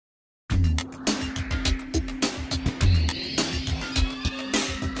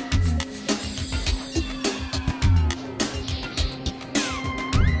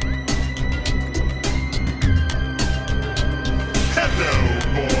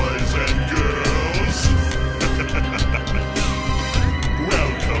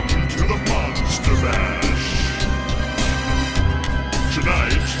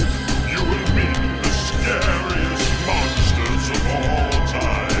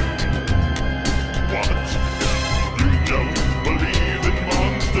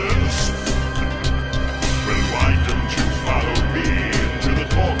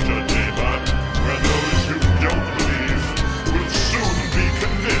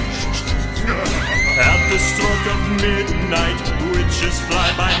the stroke of midnight, witches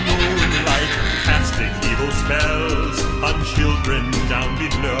fly by moonlight, casting evil spells on children down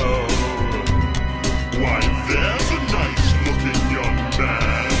below. Why, there's a nice-looking young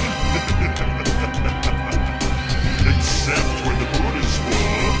man. Except when the moon is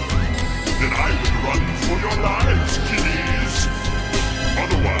full, then I would run for your lives, kiddies.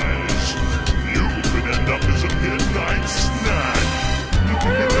 Otherwise, you could end up as a midnight snack.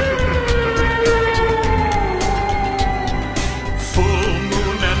 Full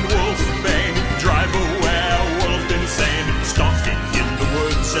moon and wolfbane drive a werewolf insane, stalking in the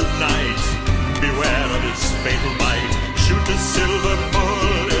woods at night. Beware of his fatal bite. Shoot a silver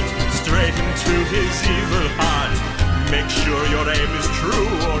bullet straight into his evil heart. Make sure your aim is true,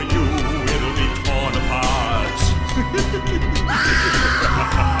 or you will be torn apart.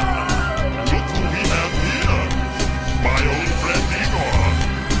 Look who we have here, my old friend Igor.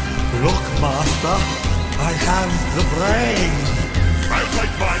 Look, Master, I have the brain. I'd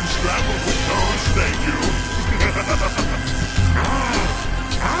like mine scrambled with toast, thank you.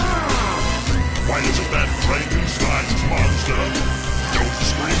 Why isn't that Frankenstein's monster? Don't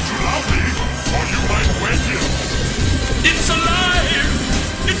scream too loudly, or you might wake him. It's alive!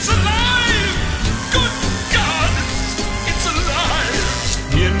 It's alive! Good God! It's alive!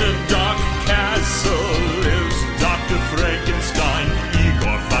 In a dark castle lives Dr. Frankenstein.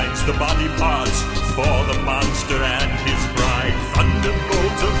 Igor finds the body parts for the monster and his bride.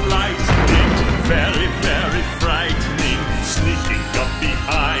 Thunderbolt of lightning, very, very frightening. Sneaking up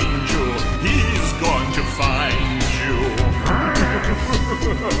behind you, he's going to find you.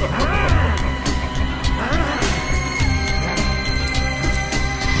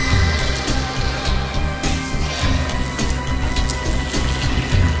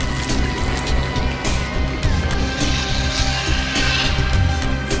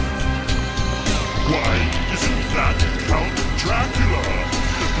 Why, isn't that Count Dracula?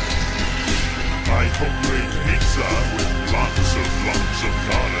 I homemade pizza with lots of lumps of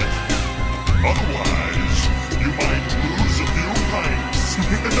garlic. Otherwise, you might lose a few pints.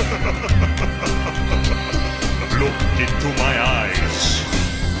 Look into my eyes.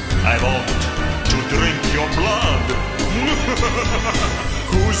 I want to drink your blood.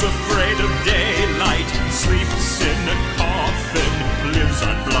 Who's afraid of daylight, sleeps in a coffin, lives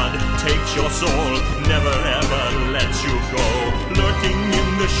on blood, takes your soul, never ever lets you go. Lurking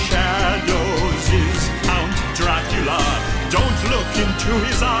in the shadows is Count Dracula. Don't look into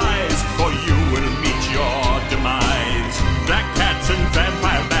his eyes, or you